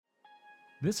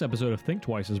This episode of Think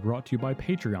Twice is brought to you by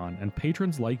Patreon and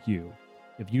patrons like you.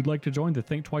 If you'd like to join the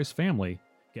Think Twice family,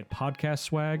 get podcast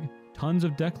swag, tons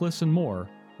of deck lists, and more,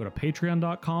 go to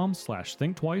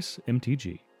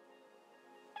patreon.com/thinktwicemtg.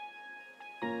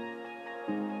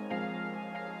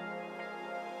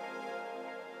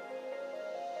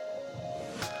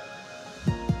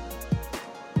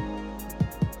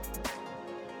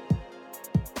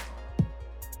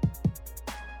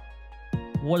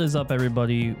 What is up,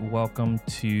 everybody? Welcome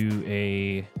to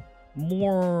a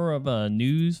more of a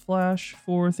news flash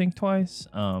for Think Twice.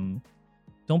 Don't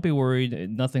be worried,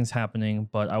 nothing's happening,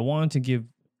 but I wanted to give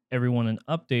everyone an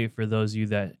update for those of you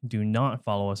that do not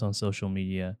follow us on social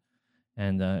media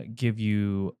and give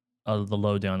you the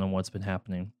lowdown on what's been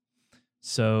happening.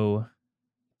 So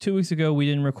 2 weeks ago, we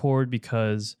didn't record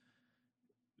because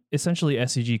essentially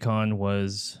SCGCon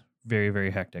was very,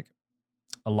 very hectic.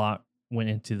 A lot went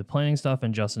into the planning stuff,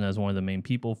 and Justin, as one of the main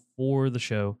people for the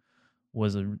show,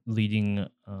 was leading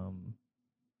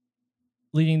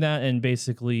that. And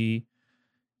basically,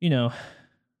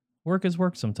 work is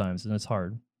work sometimes, and it's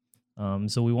hard.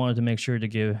 So we wanted to make sure to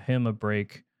give him a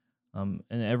break, and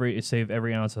save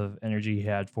every ounce of energy he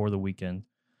had for the weekend.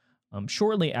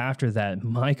 Shortly after that,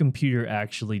 my computer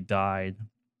actually died,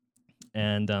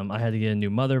 and I had to get a new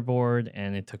motherboard,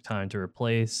 and it took time to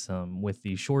replace. With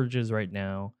the shortages right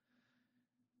now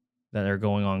that are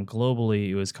going on globally,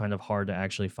 it was kind of hard to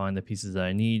actually find the pieces that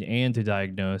I need and to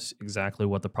diagnose exactly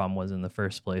what the problem was in the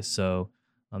first place. So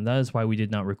that is why we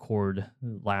did not record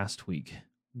last week.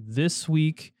 This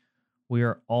week, we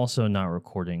are also not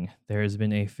recording. There has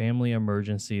been a family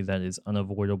emergency that is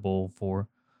unavoidable for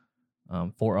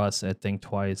us at Think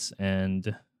Twice,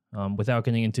 and without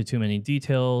getting into too many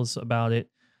details about it,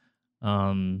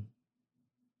 we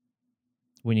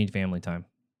need family time.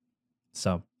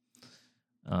 So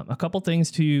a couple things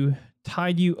to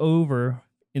tide you over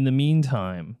in the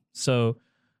meantime. So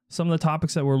some of the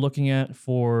topics that we're looking at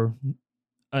for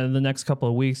the next couple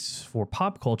of weeks for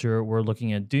pop culture, we're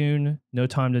looking at Dune, No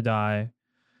Time to Die,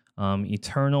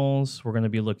 Eternals. We're going to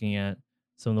be looking at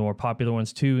some of the more popular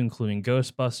ones too, including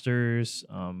Ghostbusters,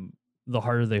 The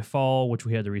Harder They Fall, which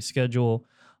we had to reschedule.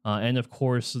 And of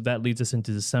course, that leads us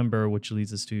into December, which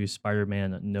leads us to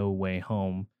Spider-Man No Way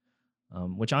Home,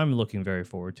 which I'm looking very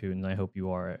forward to, and I hope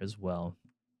you are as well.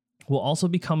 We'll also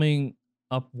be coming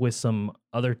up with some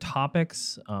other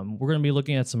topics. We're going to be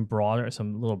looking at some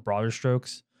little broader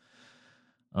strokes.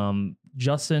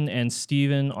 Justin and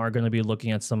Steven are going to be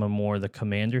looking at some of more of the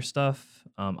Commander stuff.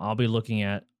 I'll be looking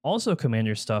at also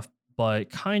Commander stuff, but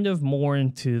kind of more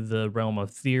into the realm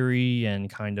of theory and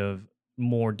kind of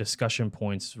more discussion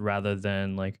points rather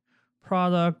than like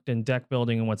product and deck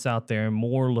building and what's out there,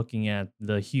 more looking at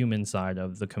the human side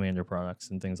of the Commander products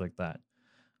and things like that.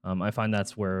 I find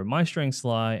that's where my strengths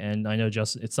lie, and I know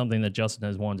it's something that Justin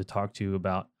has wanted to talk to you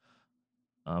about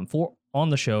on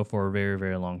the show for a very,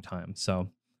 very long time. So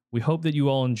we hope that you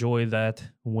all enjoy that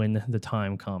when the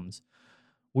time comes.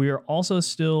 We are also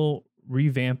still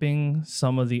revamping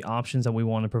some of the options that we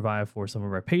want to provide for some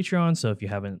of our Patreons. So if you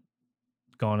haven't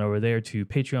gone over there to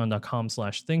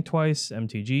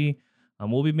patreon.com/thinktwicemtg,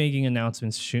 we'll be making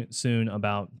announcements soon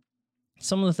about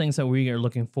some of the things that we are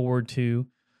looking forward to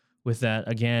with that.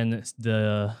 Again,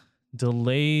 the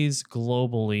delays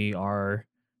globally are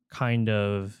kind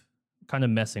of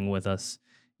messing with us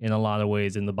in a lot of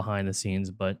ways in the behind the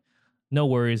scenes, but no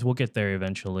worries, we'll get there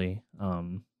eventually.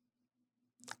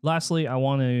 Lastly, I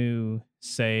want to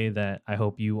say that I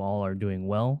hope you all are doing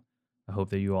well. I hope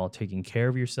that you all are taking care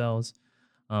of yourselves.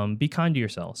 Be kind to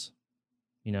yourselves.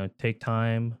 Take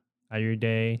time out of your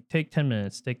day. Take 10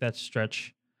 minutes. Take that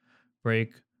stretch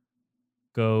break.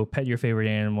 Go pet your favorite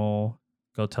animal.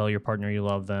 Go tell your partner you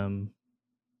love them.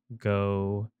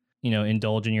 Go,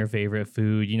 indulge in your favorite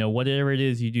food. Whatever it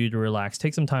is you do to relax.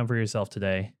 Take some time for yourself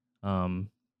today.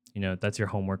 That's your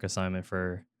homework assignment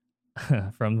for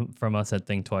from us at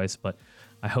Think Twice. But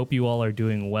I hope you all are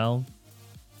doing well.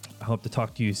 I hope to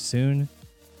talk to you soon.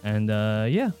 And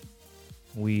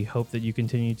we hope that you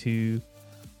continue to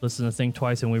listen to Think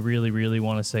Twice, and we really, really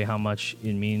want to say how much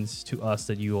it means to us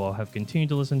that you all have continued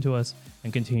to listen to us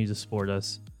and continue to support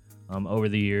us over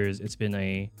the years. It's been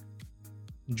a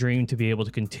dream to be able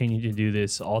to continue to do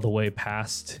this all the way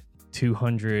past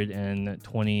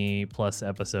 220 plus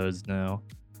episodes now.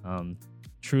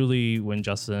 Truly, when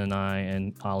Justin and I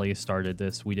and Ollie started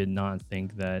this, we did not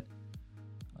think that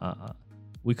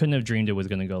we couldn't have dreamed it was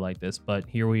going to go like this, but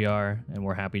here we are, and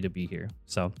we're happy to be here.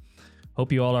 So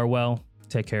hope you all are well.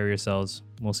 Take care of yourselves.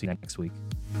 We'll see you next week.